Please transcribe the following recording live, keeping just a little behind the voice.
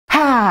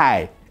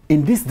why,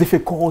 in this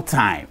difficult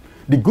time,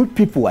 the good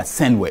people at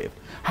Sendwave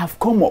have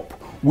come up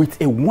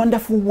with a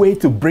wonderful way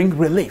to bring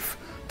relief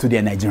to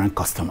their Nigerian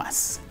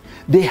customers.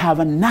 They have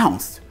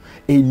announced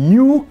a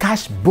new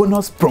cash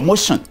bonus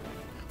promotion.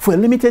 For a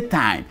limited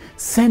time,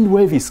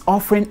 Sendwave is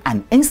offering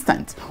an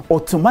instant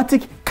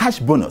automatic cash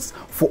bonus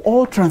for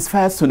all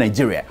transfers to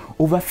Nigeria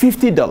over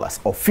 $50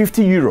 or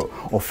 €50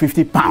 or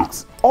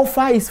 £50.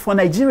 Offer is for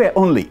Nigeria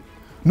only.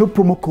 No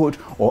promo code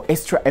or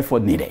extra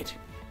effort needed.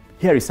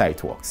 Here is how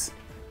it works.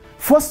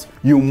 First,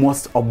 you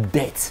must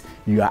update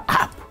your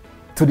app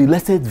to the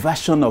latest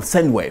version of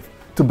Sendwave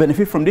to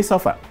benefit from this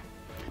offer.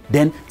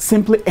 Then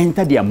simply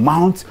enter the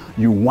amount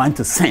you want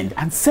to send,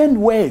 and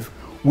Sendwave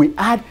will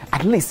add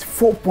at least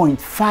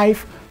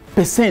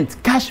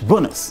 4.5% cash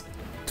bonus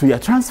to your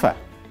transfer.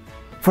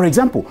 For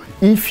example,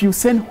 if you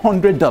send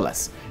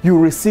 $100, you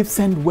receive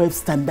Sendwave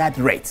standard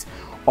rate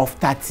of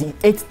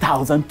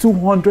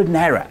 38,200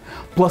 naira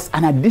plus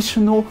an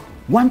additional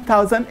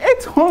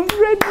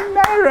 1,800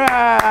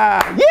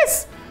 naira.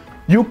 Yes,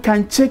 you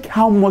can check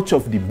how much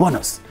of the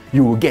bonus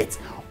you will get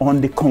on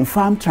the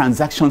confirmed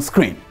transaction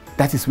screen.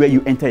 That is where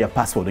you enter your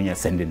password when you're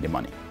sending the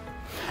money.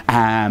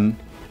 And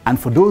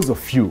for those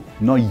of you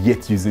not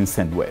yet using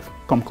Sendwave,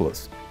 come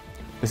close.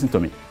 Listen to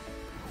me.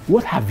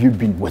 What have you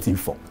been waiting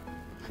for?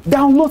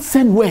 Download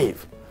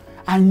Sendwave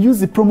and use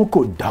the promo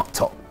code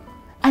DOCTOR,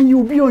 and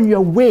you'll be on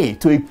your way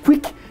to a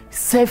quick,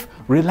 safe,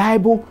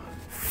 reliable,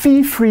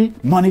 fee-free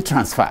money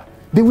transfer.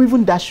 They will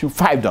even dash you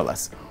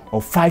 $5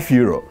 or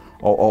 €5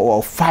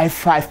 or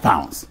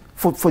 £5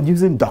 for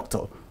using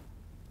Doctor.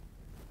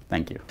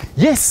 Thank you.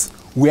 Yes,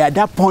 we are at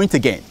that point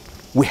again.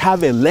 We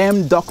have a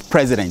lame duck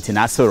president in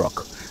Aso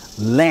Rock.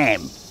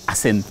 Lame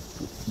as in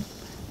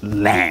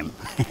lamb.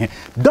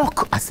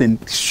 Duck as in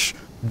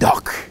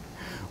duck.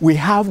 We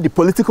have the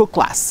political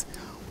class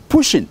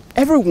pushing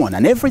everyone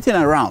and everything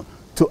around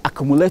to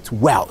accumulate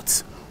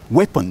wealth,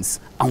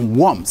 weapons, and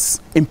worms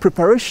in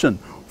preparation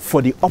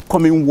for the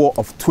upcoming war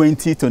of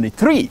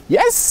 2023.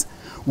 Yes,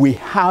 we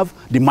have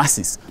the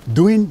masses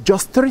doing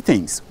just three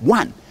things.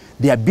 One,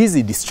 they are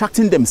busy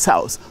distracting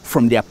themselves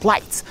from their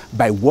plight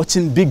by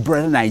watching Big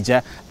Brother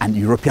Niger and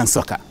European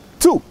soccer.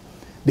 Two,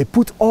 they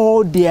put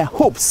all their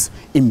hopes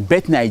in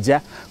Bet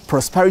Niger,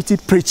 prosperity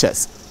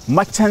preachers,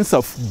 merchants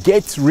of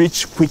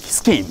get-rich-quick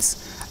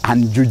schemes,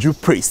 and juju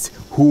priests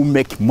who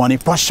make money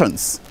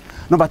portions.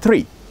 Number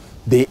three,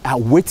 they are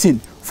waiting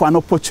for an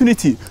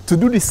opportunity to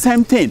do the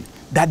same thing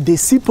that they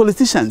see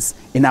politicians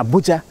in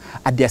Abuja,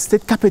 at their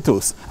state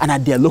capitals, and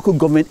at their local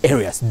government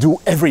areas do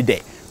every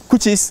day,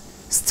 which is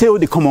steal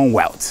the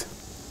Commonwealth.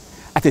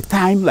 At a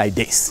time like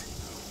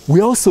this, we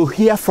also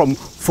hear from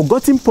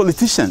forgotten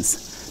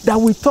politicians that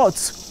we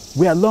thought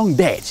were long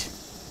dead.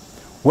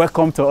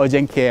 Welcome to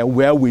Urgent Care,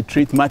 where we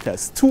treat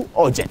matters too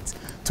urgent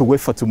to wait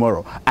for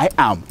tomorrow. I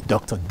am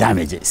Dr.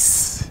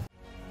 Damages.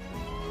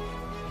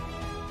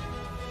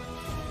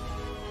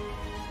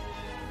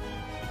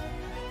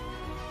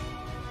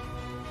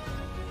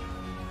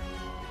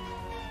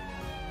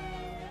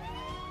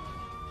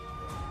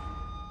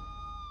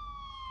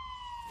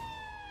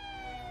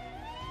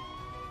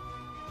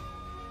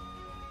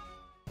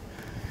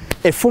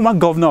 A former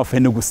governor of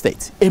Enugu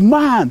State, a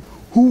man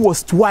who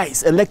was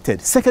twice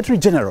elected Secretary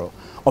General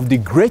of the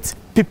Great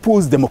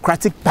People's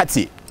Democratic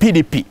Party,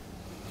 PDP,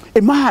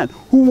 a man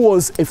who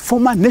was a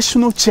former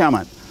national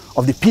chairman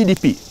of the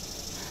PDP.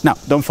 Now,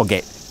 don't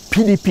forget,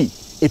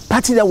 PDP, a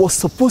party that was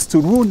supposed to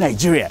rule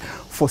Nigeria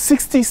for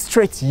 60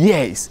 straight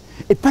years,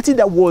 a party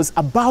that was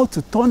about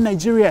to turn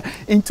Nigeria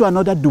into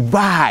another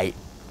Dubai.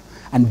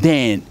 And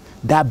then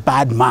that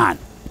bad man,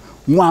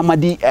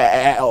 Muhammadi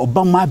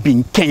Obama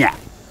bin Kenya,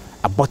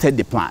 aborted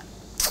the plan.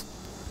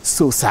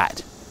 So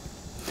sad.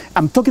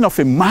 I'm talking of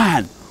a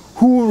man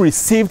who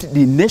received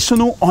the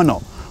national honor,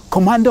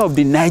 Commander of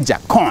the Niger,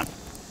 Con.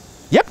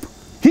 Yep,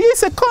 he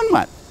is a con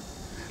man.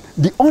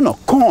 The honor,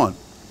 Con,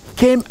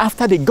 came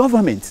after the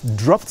government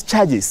dropped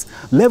charges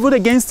leveled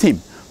against him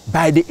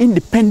by the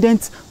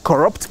Independent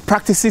Corrupt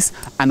Practices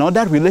and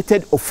Other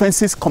Related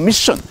Offenses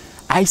Commission,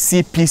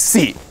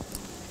 ICPC,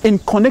 in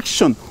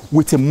connection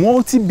with a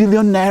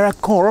multi-billion naira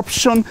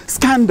corruption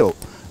scandal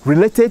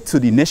related to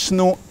the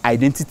National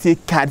Identity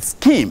Card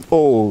Scheme.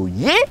 Oh,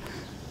 yeah?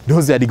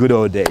 Those are the good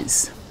old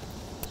days.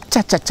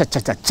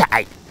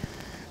 Cha-cha-cha-cha-cha-cha.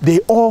 They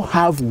all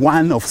have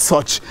one of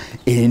such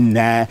in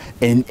their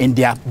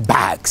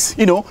bags.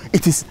 You know,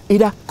 it is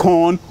either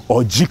corn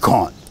or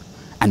G-corn.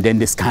 And then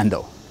the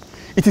scandal.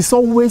 It is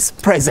always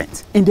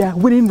present in their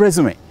winning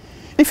resume.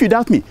 If you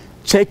doubt me,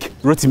 check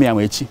Rotimi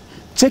Amechi,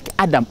 check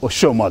Adam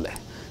Oshomole,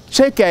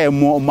 check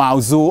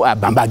Mauzo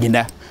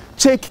Bambagina,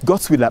 check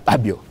Godswill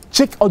Abio,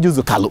 check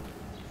Ojuzo Kalu.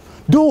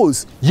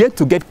 Those yet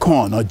to get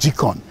corn or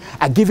G-corn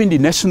are given the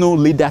national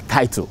leader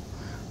title,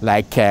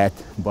 like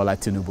Bola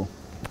Tinubu.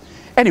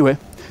 Anyway,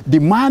 the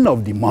man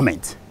of the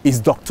moment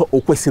is Dr.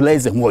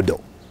 Okwesilieze Nwodo.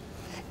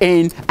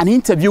 In an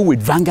interview with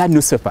Vanguard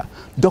newspaper,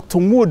 Dr.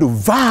 Nwodo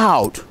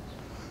vowed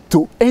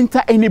to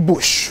enter any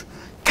bush,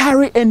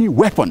 carry any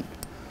weapon,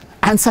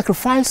 and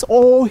sacrifice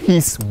all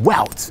his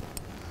wealth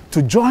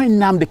to join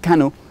Nnamdi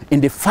Kanu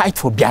in the fight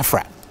for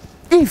Biafra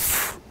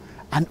if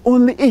and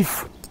only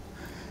if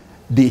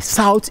the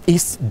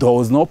Southeast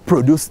does not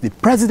produce the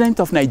president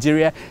of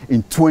Nigeria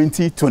in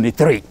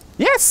 2023.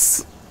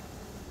 Yes.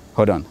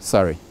 Hold on,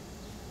 sorry.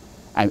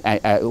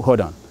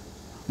 Hold on.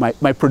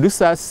 My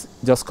producers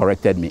just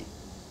corrected me.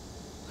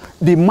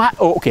 The man,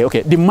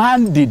 okay. The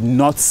man did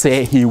not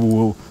say he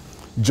will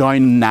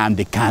join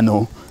Nnamdi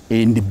Kanu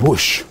in the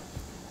bush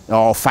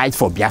or fight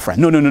for Biafra.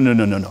 No.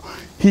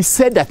 He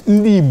said that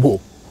Ndigbo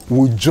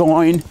will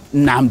join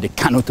Nnamdi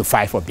Kanu to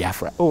fight for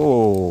Biafra.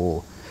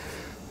 Oh.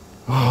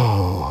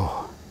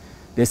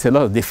 There's a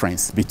lot of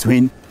difference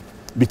between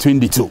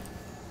the two.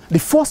 The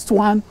first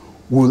one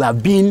will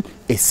have been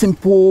a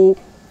simple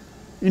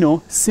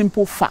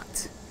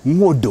fact.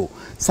 Nwodo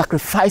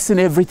sacrificing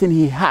everything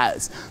he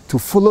has to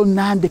follow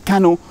Nnamdi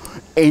Kanu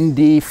in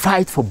the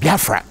fight for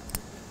Biafra.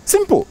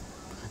 Simple.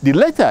 The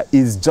latter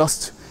is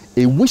just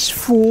a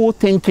wishful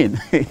thinking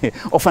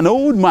of an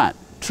old man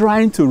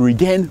trying to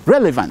regain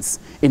relevance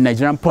in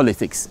Nigerian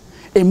politics.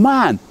 A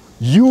man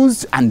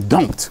used and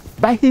dumped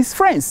by his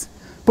friends,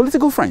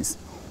 political friends,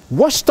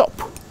 washed up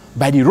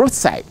by the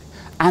roadside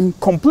and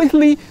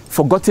completely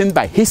forgotten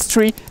by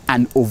history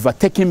and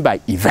overtaken by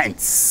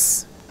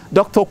events.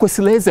 Dr.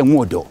 Okwesilieze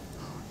Nwodo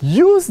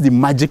used the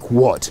magic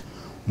word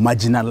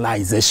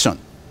marginalization,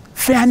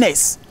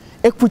 fairness,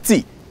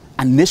 equity,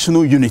 and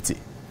national unity.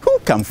 Who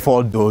can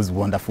fault those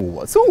wonderful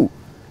words? Who?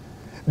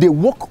 They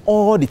work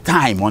all the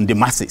time on the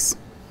masses.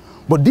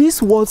 But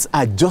these words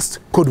are just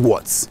code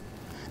words.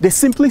 They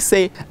simply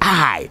say,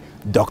 I,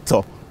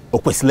 Dr.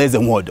 Okwesilieze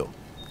Nwodo,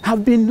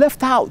 have been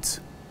left out.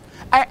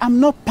 I am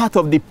not part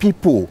of the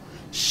people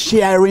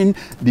sharing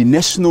the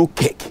national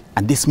cake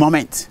at this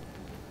moment.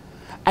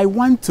 I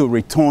want to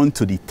return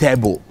to the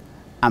table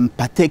and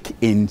partake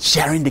in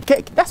sharing the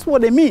cake. That's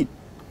what they mean.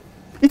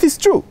 It is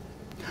true.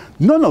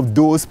 None of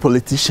those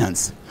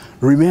politicians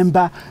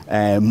remember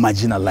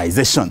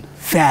marginalization,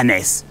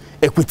 fairness,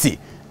 equity,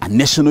 and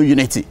national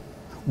unity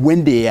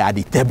when they are at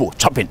the table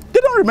chopping.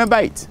 They don't remember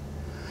it.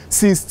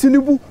 Since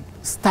Tinubu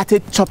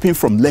started chopping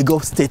from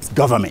Lagos State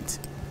government,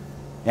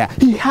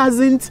 he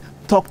hasn't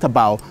talked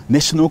about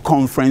national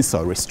conference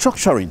or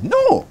restructuring.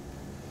 No.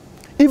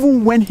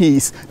 Even when he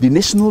is the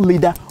national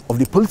leader of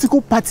the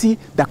political party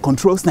that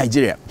controls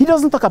Nigeria, he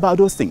doesn't talk about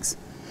those things.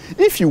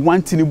 If you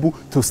want Tinubu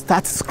to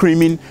start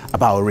screaming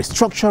about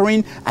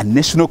restructuring and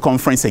national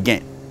conference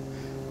again,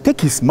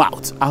 take his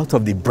mouth out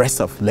of the breast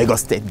of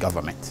Lagos State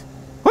government.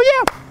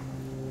 Oh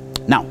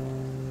yeah! Now,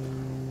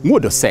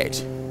 Nwodo said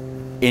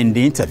in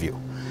the interview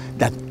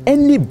that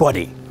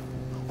anybody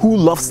who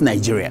loves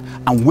Nigeria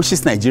and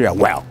wishes Nigeria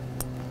well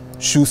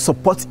should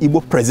support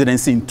Igbo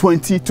Presidency in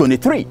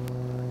 2023.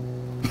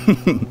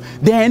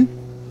 Then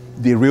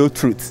the real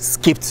truth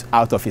skipped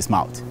out of his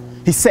mouth.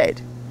 He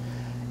said,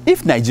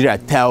 if Nigeria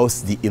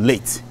tells the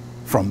elite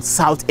from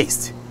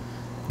Southeast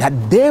that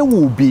they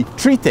will be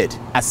treated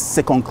as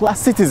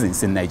second-class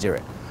citizens in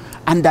Nigeria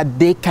and that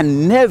they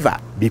can never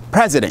be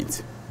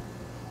president,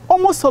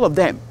 almost all of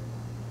them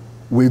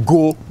will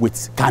go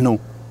with Kanu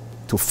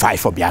to fight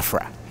for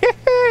Biafra.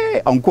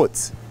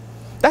 Unquote.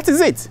 That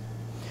is it.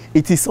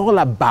 It is all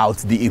about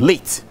the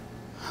elite,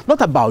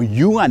 not about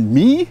you and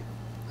me.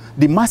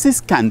 The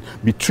masses can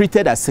be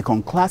treated as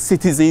second-class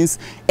citizens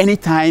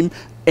anytime,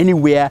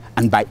 anywhere,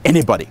 and by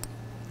anybody.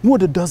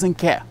 Nwodo doesn't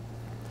care.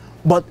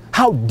 But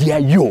how dare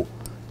you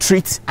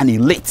treat an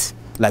elite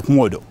like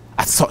Nwodo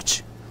as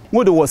such?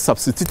 Nwodo was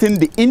substituting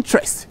the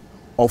interest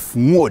of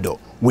Nwodo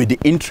with the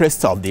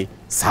interest of the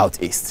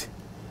Southeast.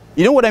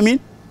 You know what I mean?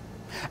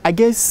 I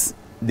guess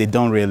they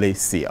don't really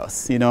see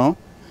us, you know?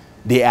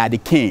 They are the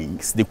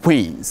kings, the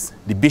queens,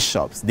 the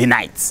bishops, the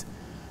knights,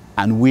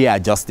 and we are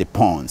just the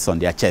pawns on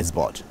their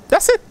chessboard.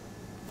 That's it.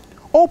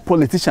 All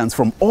politicians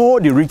from all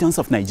the regions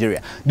of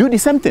Nigeria do the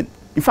same thing.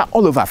 In fact,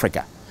 all over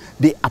Africa.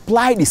 They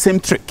apply the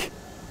same trick,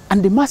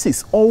 and the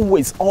masses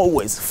always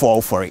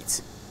fall for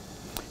it.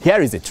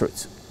 Here is the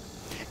truth.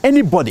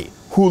 Anybody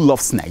who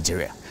loves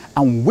Nigeria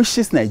and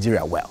wishes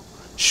Nigeria well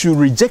should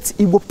reject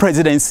Igbo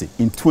presidency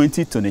in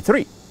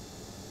 2023.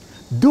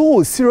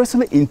 Those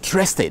seriously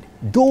interested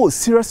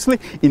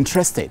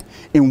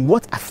in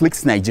what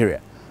afflicts Nigeria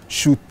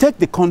should take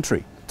the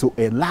country to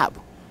a lab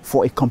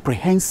for a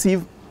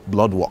comprehensive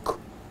blood work.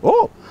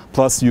 Oh,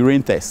 plus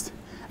urine test.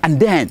 And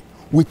then,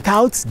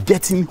 without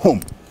getting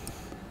home,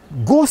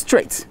 go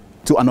straight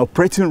to an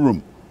operating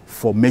room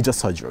for major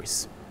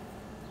surgeries.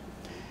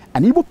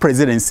 An Igbo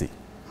presidency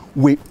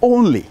will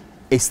only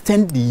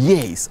extend the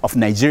years of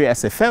Nigeria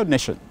as a failed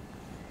nation.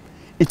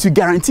 It will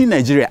guarantee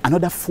Nigeria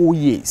another 4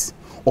 years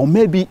or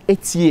maybe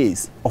 8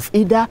 years of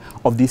either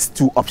of these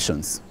two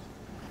options.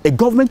 A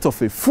government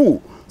of a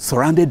fool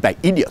surrounded by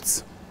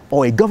idiots,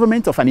 or a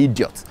government of an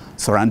idiot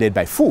surrounded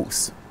by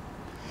fools.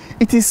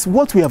 It is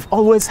what we have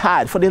always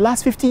had for the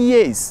last 50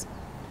 years.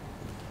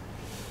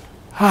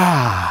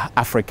 Ah,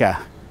 Africa,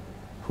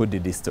 who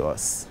did this to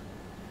us?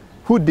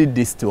 Who did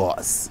this to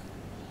us?